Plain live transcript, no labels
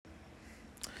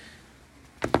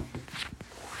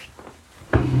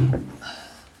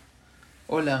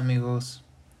Hola amigos.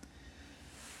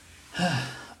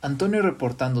 Antonio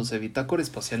reportándose, bitácora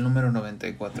espacial número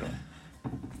 94.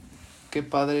 Qué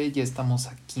padre, ya estamos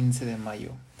a 15 de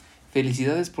mayo.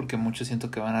 Felicidades porque muchos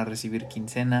siento que van a recibir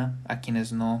quincena, a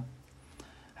quienes no.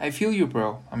 I feel you,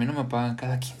 bro. A mí no me pagan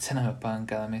cada quincena, me pagan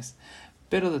cada mes.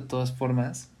 Pero de todas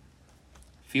formas,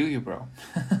 feel you, bro.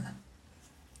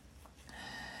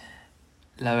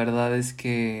 La verdad es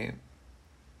que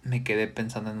me quedé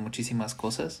pensando en muchísimas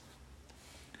cosas.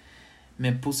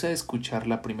 Me puse a escuchar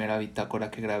la primera bitácora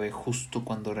que grabé justo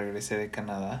cuando regresé de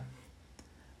Canadá.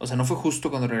 O sea, no fue justo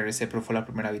cuando regresé, pero fue la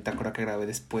primera bitácora que grabé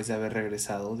después de haber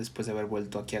regresado, después de haber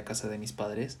vuelto aquí a casa de mis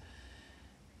padres.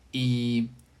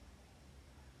 Y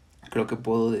creo que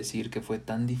puedo decir que fue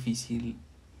tan difícil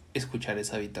escuchar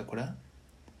esa bitácora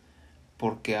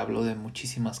porque hablo de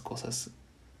muchísimas cosas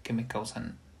que me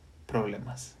causan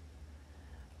problemas.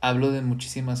 Hablo de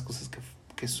muchísimas cosas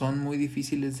que son muy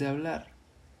difíciles de hablar.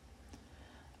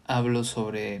 Hablo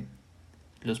sobre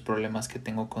los problemas que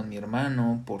tengo con mi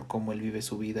hermano, por cómo él vive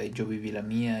su vida y yo viví la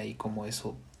mía y cómo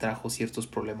eso trajo ciertos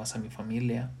problemas a mi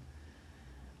familia.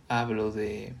 Hablo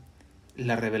de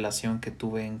la revelación que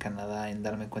tuve en Canadá en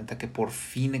darme cuenta que por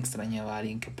fin extrañaba a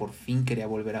alguien, que por fin quería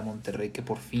volver a Monterrey, que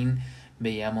por fin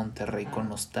veía a Monterrey con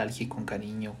nostalgia y con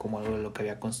cariño como algo de lo que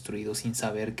había construido sin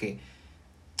saber que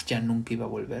ya nunca iba a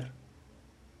volver.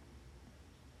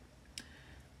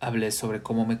 Hablé sobre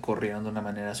cómo me corrieron de una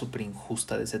manera súper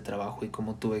injusta de ese trabajo y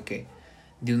cómo tuve que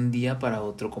de un día para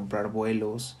otro comprar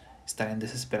vuelos, estar en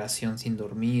desesperación sin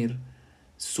dormir,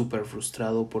 súper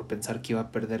frustrado por pensar que iba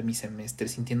a perder mi semestre,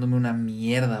 sintiéndome una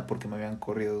mierda porque me habían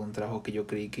corrido de un trabajo que yo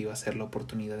creí que iba a ser la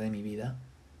oportunidad de mi vida.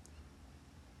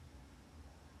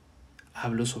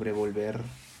 Hablo sobre volver,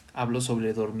 hablo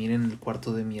sobre dormir en el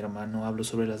cuarto de mi hermano, hablo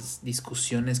sobre las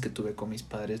discusiones que tuve con mis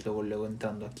padres luego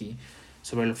entrando aquí,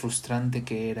 sobre lo frustrante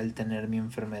que era el tener mi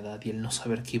enfermedad y el no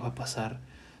saber qué iba a pasar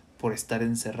por estar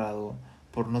encerrado,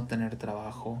 por no tener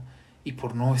trabajo y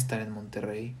por no estar en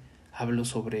Monterrey. Hablo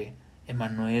sobre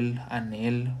Emanuel,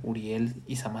 Anel, Uriel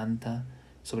y Samantha,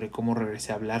 sobre cómo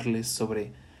regresé a hablarles,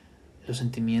 sobre los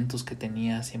sentimientos que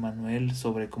tenía hacia Emanuel,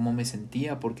 sobre cómo me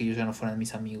sentía porque ellos ya no fueran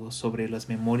mis amigos, sobre las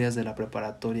memorias de la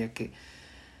preparatoria que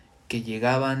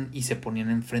llegaban y se ponían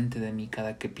enfrente de mí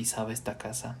cada que pisaba esta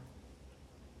casa.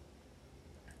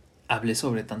 Hablé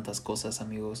sobre tantas cosas,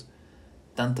 amigos,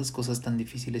 tantas cosas tan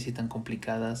difíciles y tan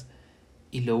complicadas,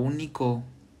 y lo único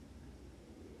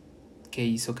que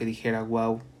hizo que dijera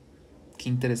wow, qué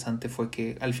interesante fue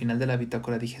que al final de la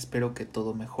bitácora dije espero que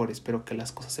todo mejore, espero que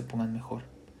las cosas se pongan mejor.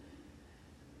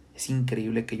 Es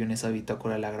increíble que yo en esa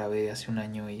bitácora la grabé hace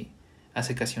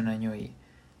casi un año y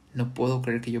no puedo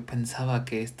creer que yo pensaba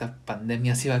que esta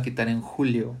pandemia se iba a quitar en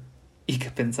julio y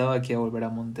que pensaba que iba a volver a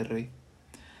Monterrey.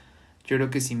 Yo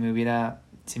creo que si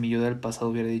mi yo del pasado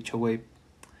hubiera dicho, güey,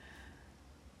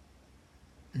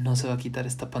 no se va a quitar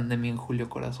esta pandemia en julio,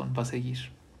 corazón, va a seguir.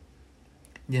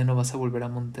 Ya no vas a volver a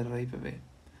Monterrey, bebé.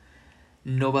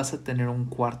 No vas a tener un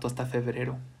cuarto hasta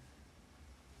febrero.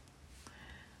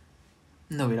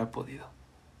 No hubiera podido.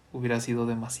 Hubiera sido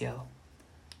demasiado.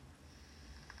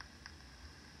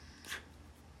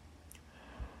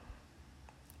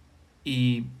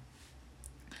 Y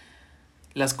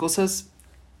las cosas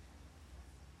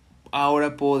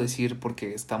ahora puedo decir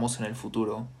porque estamos en el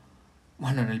futuro,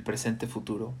 bueno, en el presente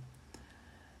futuro,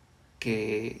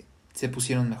 que se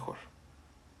pusieron mejor.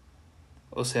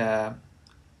 O sea,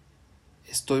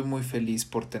 estoy muy feliz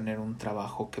por tener un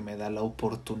trabajo que me da la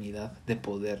oportunidad de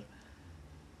poder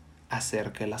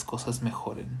hacer que las cosas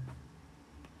mejoren.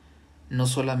 No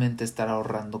solamente estar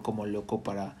ahorrando como loco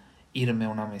para irme a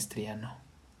una maestría, no.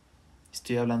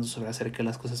 Estoy hablando sobre hacer que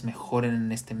las cosas mejoren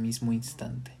en este mismo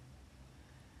instante.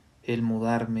 El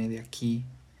mudarme de aquí,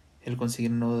 el conseguir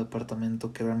un nuevo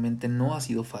departamento que realmente no ha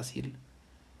sido fácil.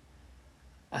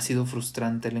 Ha sido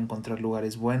frustrante el encontrar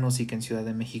lugares buenos y que en Ciudad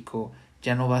de México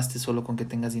ya no baste solo con que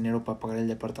tengas dinero para pagar el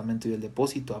departamento y el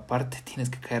depósito. Aparte tienes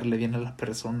que caerle bien a la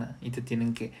persona y te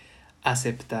tienen que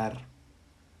aceptar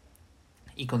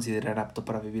y considerar apto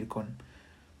para vivir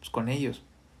con ellos.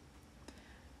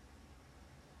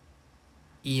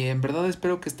 Y en verdad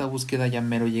espero que esta búsqueda ya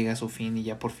mero llegue a su fin y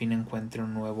ya por fin encuentre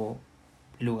un nuevo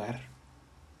lugar.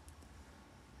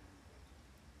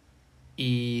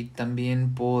 Y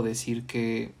también puedo decir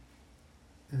que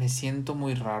me siento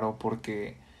muy raro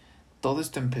porque todo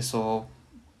esto empezó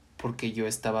porque yo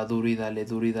estaba duro y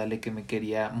dale que me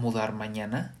quería mudar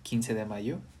mañana, 15 de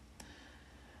mayo.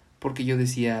 Porque yo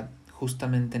decía,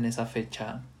 justamente en esa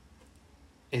fecha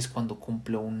es cuando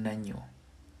cumplo un año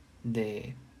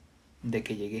de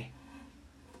que llegué.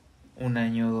 Un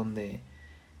año donde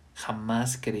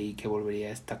Jamás creí que volvería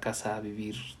a esta casa a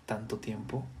vivir tanto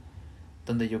tiempo,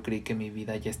 donde yo creí que mi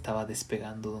vida ya estaba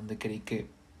despegando, donde creí que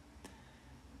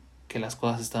las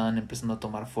cosas estaban empezando a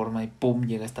tomar forma y pum,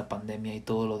 llega esta pandemia y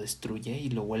todo lo destruye y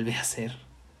lo vuelve a hacer.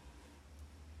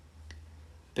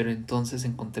 Pero entonces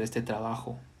encontré este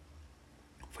trabajo.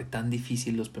 Fue tan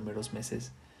difícil los primeros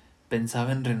meses.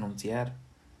 Pensaba en renunciar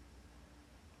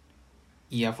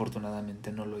y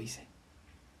afortunadamente no lo hice.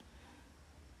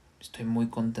 Estoy muy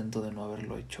contento de no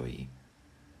haberlo hecho y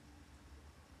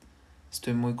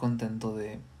estoy muy contento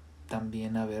de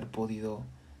también haber podido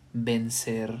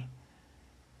vencer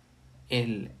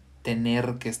el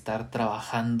tener que estar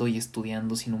trabajando y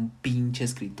estudiando sin un pinche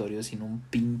escritorio, sin un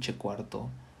pinche cuarto,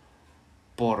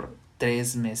 por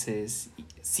 3 meses,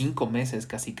 5 meses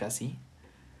casi,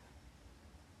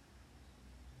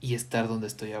 y estar donde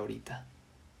estoy ahorita,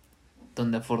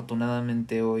 donde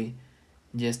afortunadamente hoy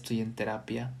ya estoy en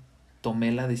terapia.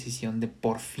 Tomé la decisión de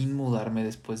por fin mudarme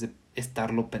después de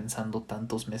estarlo pensando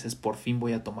tantos meses. Por fin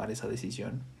voy a tomar esa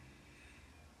decisión,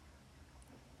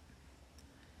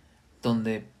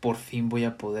 donde por fin voy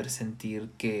a poder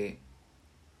sentir que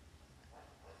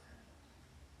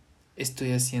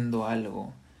estoy haciendo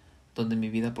algo, donde mi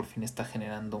vida por fin está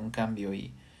generando un cambio,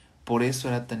 y por eso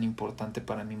era tan importante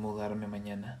para mí mudarme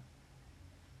mañana.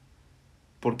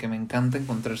 Porque me encanta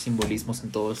encontrar simbolismos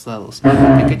en todos lados.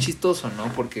 Y qué chistoso, ¿no?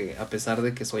 Porque a pesar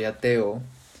de que soy ateo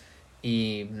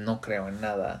y no creo en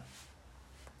nada,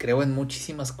 creo en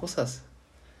muchísimas cosas.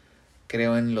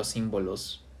 Creo en los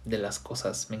símbolos de las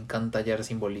cosas. Me encanta hallar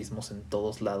simbolismos en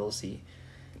todos lados y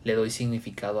le doy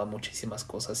significado a muchísimas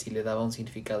cosas. Y le daba un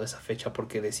significado a esa fecha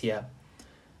porque decía,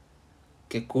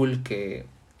 qué cool que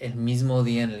el mismo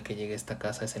día en el que llegué a esta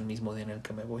casa es el mismo día en el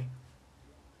que me voy.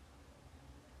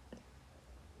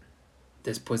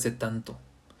 Después de tanto.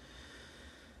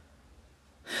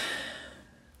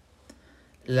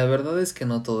 La verdad es que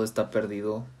no todo está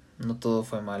perdido, no todo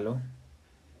fue malo.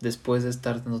 Después de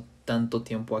estar tanto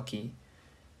tiempo aquí,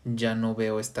 ya no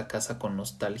veo esta casa con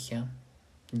nostalgia,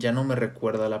 ya no me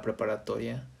recuerda a la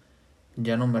preparatoria,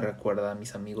 ya no me recuerda a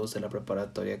mis amigos de la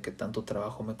preparatoria que tanto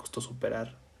trabajo me costó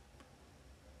superar,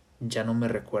 ya no me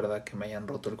recuerda que me hayan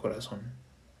roto el corazón.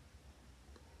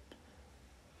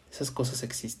 Esas cosas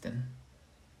existen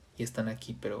y están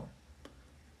aquí, pero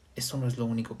eso no es lo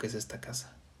único que es esta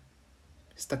casa.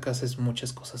 Esta casa es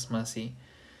muchas cosas más y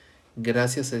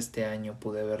gracias a este año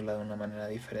pude verla de una manera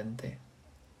diferente.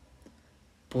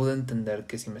 Pude entender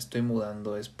que si me estoy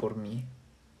mudando es por mí,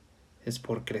 es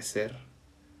por crecer,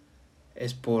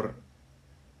 es por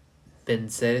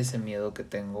vencer ese miedo que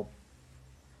tengo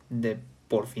de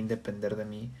por fin depender de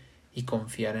mí y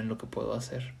confiar en lo que puedo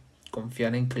hacer,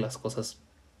 confiar en que las cosas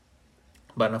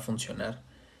van a funcionar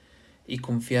y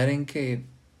confiar en que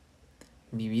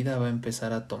mi vida va a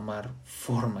empezar a tomar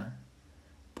forma,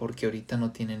 porque ahorita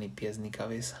no tiene ni pies ni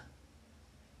cabeza.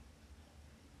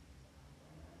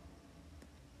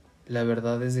 La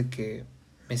verdad es de que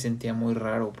me sentía muy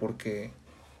raro porque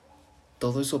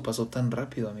todo eso pasó tan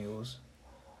rápido, amigos.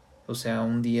 O sea,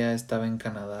 un día estaba en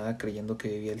Canadá creyendo que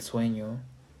vivía el sueño.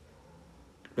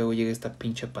 Luego llega esta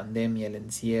pinche pandemia, el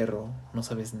encierro, no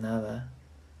sabes nada.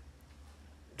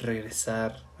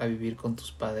 Regresar a vivir con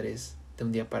tus padres de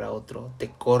un día para otro.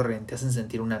 Te corren, te hacen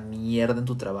sentir una mierda en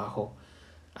tu trabajo,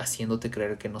 haciéndote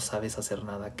creer que no sabes hacer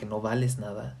nada, que no vales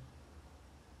nada.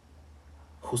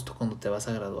 Justo cuando te vas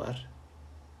a graduar.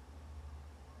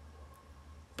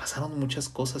 Pasaron muchas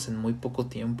cosas en muy poco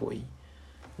tiempo y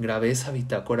grabé esa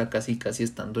bitácora casi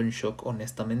estando en shock,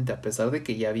 honestamente, a pesar de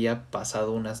que ya había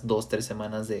pasado unas 2-3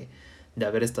 semanas de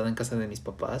haber estado en casa de mis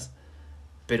papás,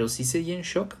 pero sí seguía en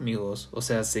shock, amigos. O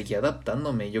sea, seguía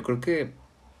adaptándome. Yo creo que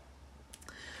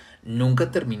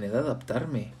nunca terminé de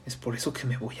adaptarme. Es por eso que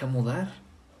me voy a mudar.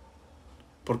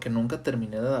 Porque nunca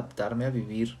terminé de adaptarme a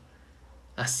vivir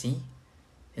así,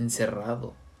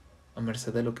 encerrado, a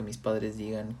merced de lo que mis padres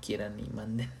digan, quieran y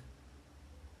manden.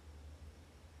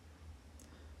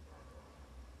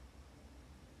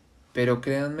 Pero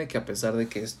créanme que a pesar de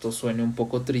que esto suene un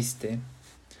poco triste,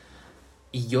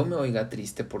 y yo me oiga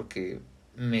triste porque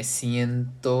me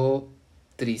siento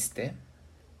triste,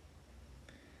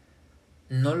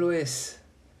 no lo es.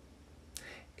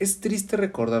 Es triste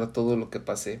recordar todo lo que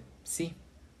pasé, sí.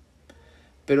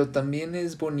 Pero también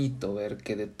es bonito ver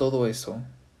que de todo eso,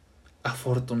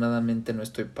 afortunadamente no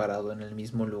estoy parado en el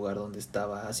mismo lugar donde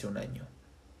estaba hace un año.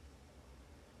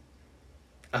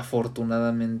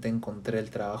 Afortunadamente encontré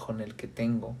el trabajo en el que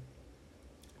tengo.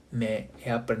 Me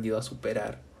he aprendido a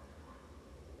superar.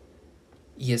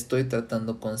 Y estoy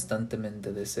tratando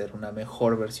constantemente de ser una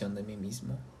mejor versión de mí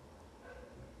mismo.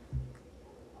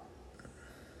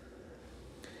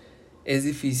 Es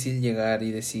difícil llegar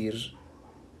y decir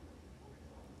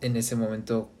en ese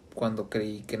momento cuando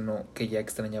creí que no, que ya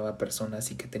extrañaba a personas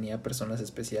y que tenía personas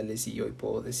especiales, y hoy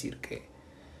puedo decir que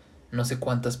no sé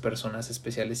cuántas personas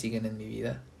especiales siguen en mi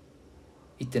vida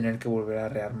y tener que volver a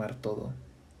rearmar todo.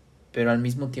 Pero al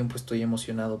mismo tiempo estoy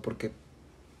emocionado porque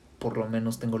por lo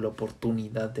menos tengo la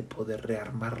oportunidad de poder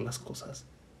rearmar las cosas.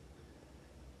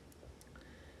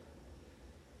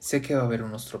 Sé que va a haber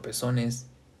unos tropezones,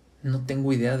 no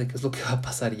tengo idea de qué es lo que va a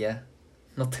pasar ya,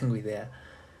 no tengo idea,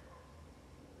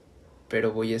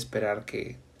 pero voy a esperar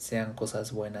que sean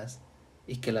cosas buenas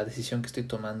y que la decisión que estoy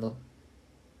tomando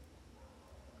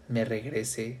me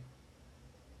regrese,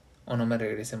 o no me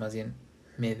regrese, más bien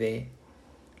me dé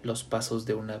los pasos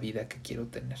de una vida que quiero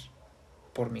tener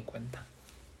por mi cuenta.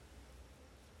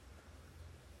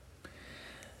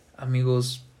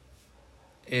 Amigos,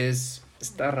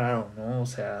 está raro, ¿no? O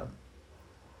sea,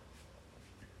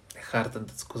 dejar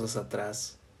tantas cosas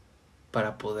atrás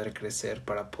para poder crecer,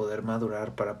 para poder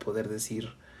madurar, para poder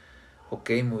decir, ok,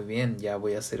 muy bien, ya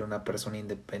voy a ser una persona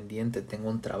independiente, tengo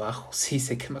un trabajo. Sí,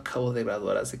 sé que me acabo de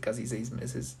graduar hace casi 6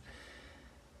 meses.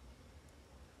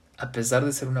 A pesar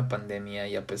de ser una pandemia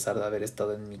y a pesar de haber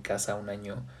estado en mi casa un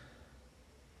año,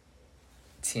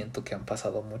 siento que han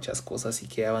pasado muchas cosas y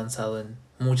que he avanzado en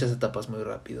muchas etapas muy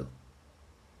rápido.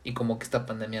 Y como que esta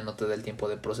pandemia no te da el tiempo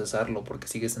de procesarlo porque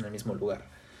sigues en el mismo lugar.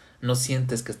 No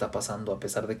sientes que está pasando a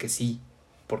pesar de que sí,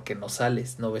 porque no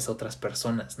sales, no ves a otras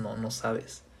personas, no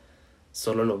sabes.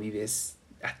 Solo lo vives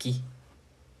aquí.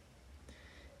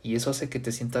 Y eso hace que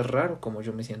te sientas raro como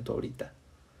yo me siento ahorita.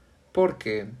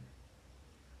 Porque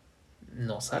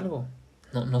no salgo.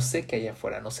 No sé qué hay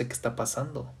afuera, no sé qué está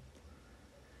pasando.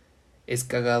 Es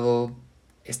cagado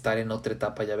estar en otra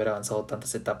etapa y haber avanzado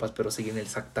tantas etapas, pero seguir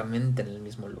exactamente en el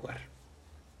mismo lugar.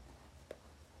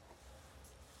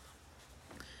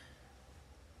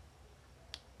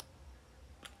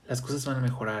 Las cosas van a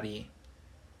mejorar y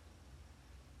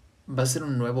va a ser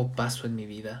un nuevo paso en mi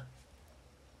vida.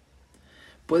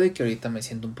 Puede que ahorita me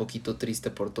sienta un poquito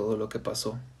triste por todo lo que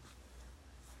pasó.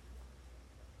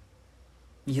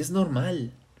 Y es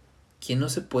normal. Quien no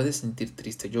se puede sentir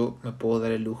triste, yo me puedo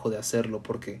dar el lujo de hacerlo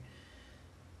porque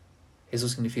eso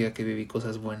significa que viví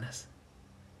cosas buenas.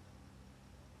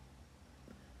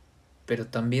 Pero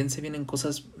también se vienen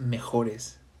cosas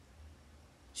mejores.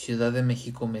 Ciudad de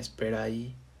México me espera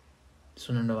ahí. Es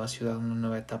una nueva ciudad, una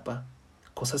nueva etapa.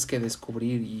 Cosas que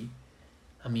descubrir y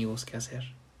amigos que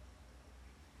hacer.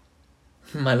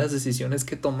 Malas decisiones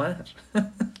que tomar.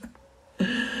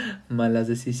 Malas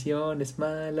decisiones,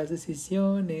 malas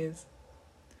decisiones.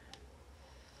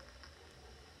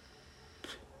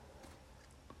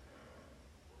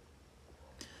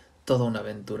 Toda una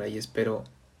aventura y espero.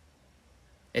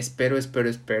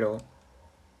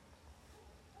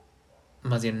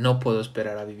 Más bien no puedo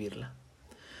esperar a vivirla.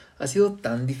 Ha sido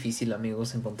tan difícil,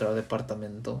 amigos, encontrar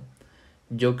departamento.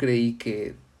 Yo creí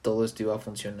que todo esto iba a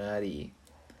funcionar y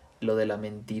lo de la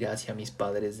mentira hacia mis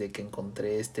padres de que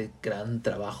encontré este gran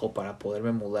trabajo para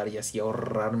poderme mudar y así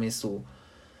ahorrarme su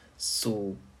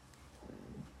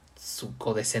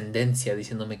codescendencia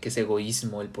diciéndome que es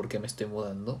egoísmo el por qué me estoy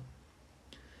mudando.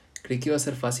 Creí que iba a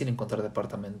ser fácil encontrar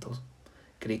departamentos.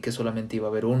 Creí que solamente iba a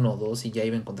haber uno o dos y ya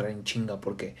iba a encontrar en chinga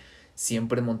porque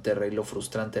siempre en Monterrey lo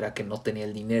frustrante era que no tenía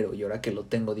el dinero y ahora que lo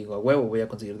tengo digo a huevo voy a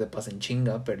conseguir de paz en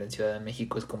chinga, pero en Ciudad de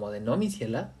México es como de no, mi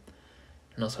ciela,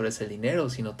 no solo es el dinero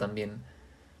sino también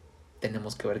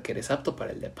tenemos que ver que eres apto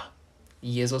para el depa.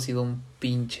 Y eso ha sido un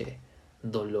pinche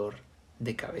dolor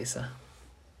de cabeza.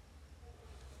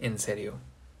 En serio.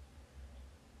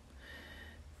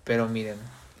 Pero miren,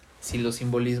 si los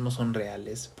simbolismos son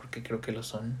reales, porque creo que lo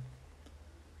son,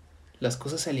 las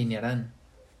cosas se alinearán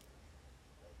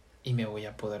y me voy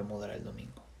a poder mudar el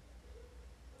domingo.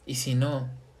 Y si no,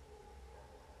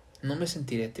 no me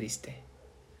sentiré triste,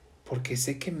 porque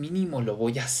sé que mínimo lo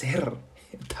voy a hacer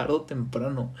tarde o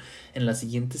temprano en las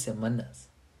siguientes semanas.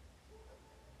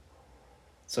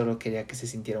 Solo quería que se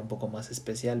sintiera un poco más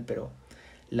especial, pero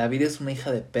la vida es una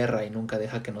hija de perra y nunca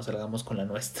deja que nos salgamos con la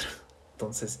nuestra.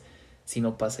 Entonces, si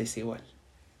no pasa es igual.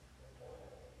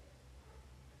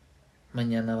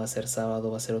 Mañana va a ser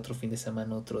sábado, va a ser otro fin de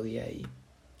semana, otro día y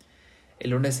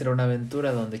el lunes será una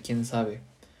aventura donde quién sabe,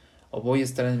 o voy a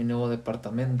estar en mi nuevo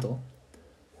departamento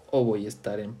o voy a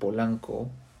estar en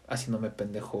Polanco haciéndome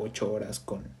pendejo 8 horas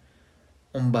con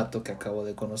un vato que acabo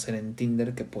de conocer en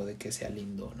Tinder que puede que sea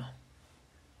lindo o no.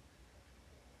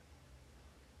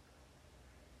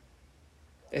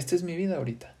 Esta es mi vida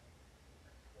ahorita.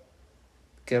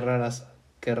 Qué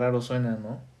raro suena,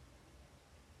 ¿no?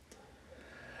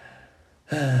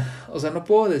 O sea, no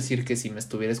puedo decir que si me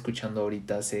estuviera escuchando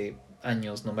ahorita hace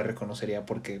años no me reconocería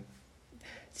porque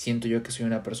siento yo que soy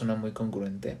una persona muy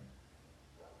congruente.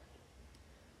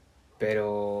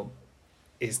 Pero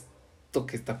esto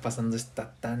que está pasando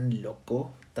está tan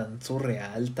loco, tan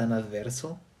surreal, tan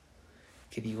adverso,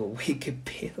 que digo, güey, qué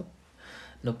pedo.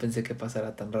 No pensé que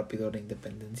pasara tan rápido la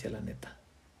independencia, la neta.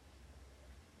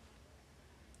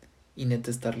 Y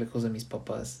neta, estar lejos de mis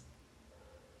papás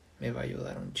me va a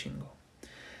ayudar un chingo.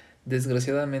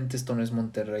 Desgraciadamente esto no es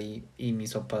Monterrey y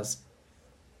mis papás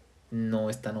no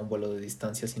están a un vuelo de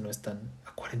distancia, sino están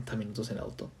a 40 minutos en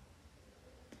auto.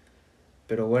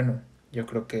 Pero bueno, yo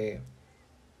creo que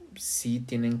sí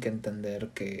tienen que entender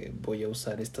que voy a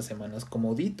usar estas semanas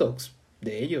como detox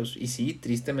de ellos. Y sí,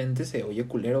 tristemente se oye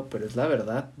culero, pero es la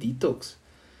verdad, detox.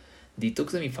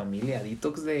 Detox de mi familia,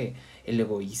 detox de el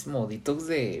egoísmo, detox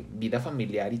de vida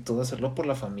familiar y todo, hacerlo por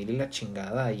la familia y la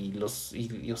chingada o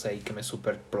sea, y que me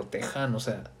super protejan, o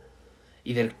sea,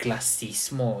 y del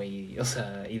clasismo y o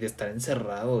sea, y de estar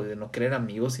encerrado, y de no querer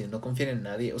amigos y de no confiar en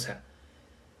nadie, o sea,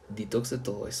 detox de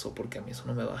todo eso porque a mí eso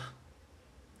no me va.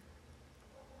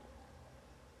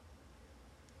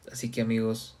 Así que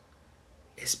amigos,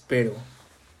 espero,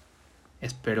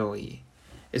 espero y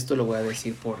esto lo voy a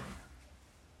decir por,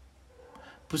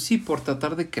 pues sí, por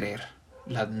tratar de creer,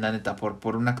 la neta,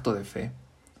 por un acto de fe,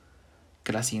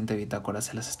 que la siguiente bitácora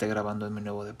se las esté grabando en mi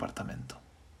nuevo departamento.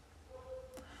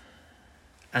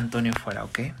 Antonio fuera,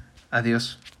 ¿ok?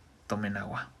 Adiós, tomen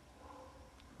agua.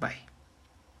 Bye.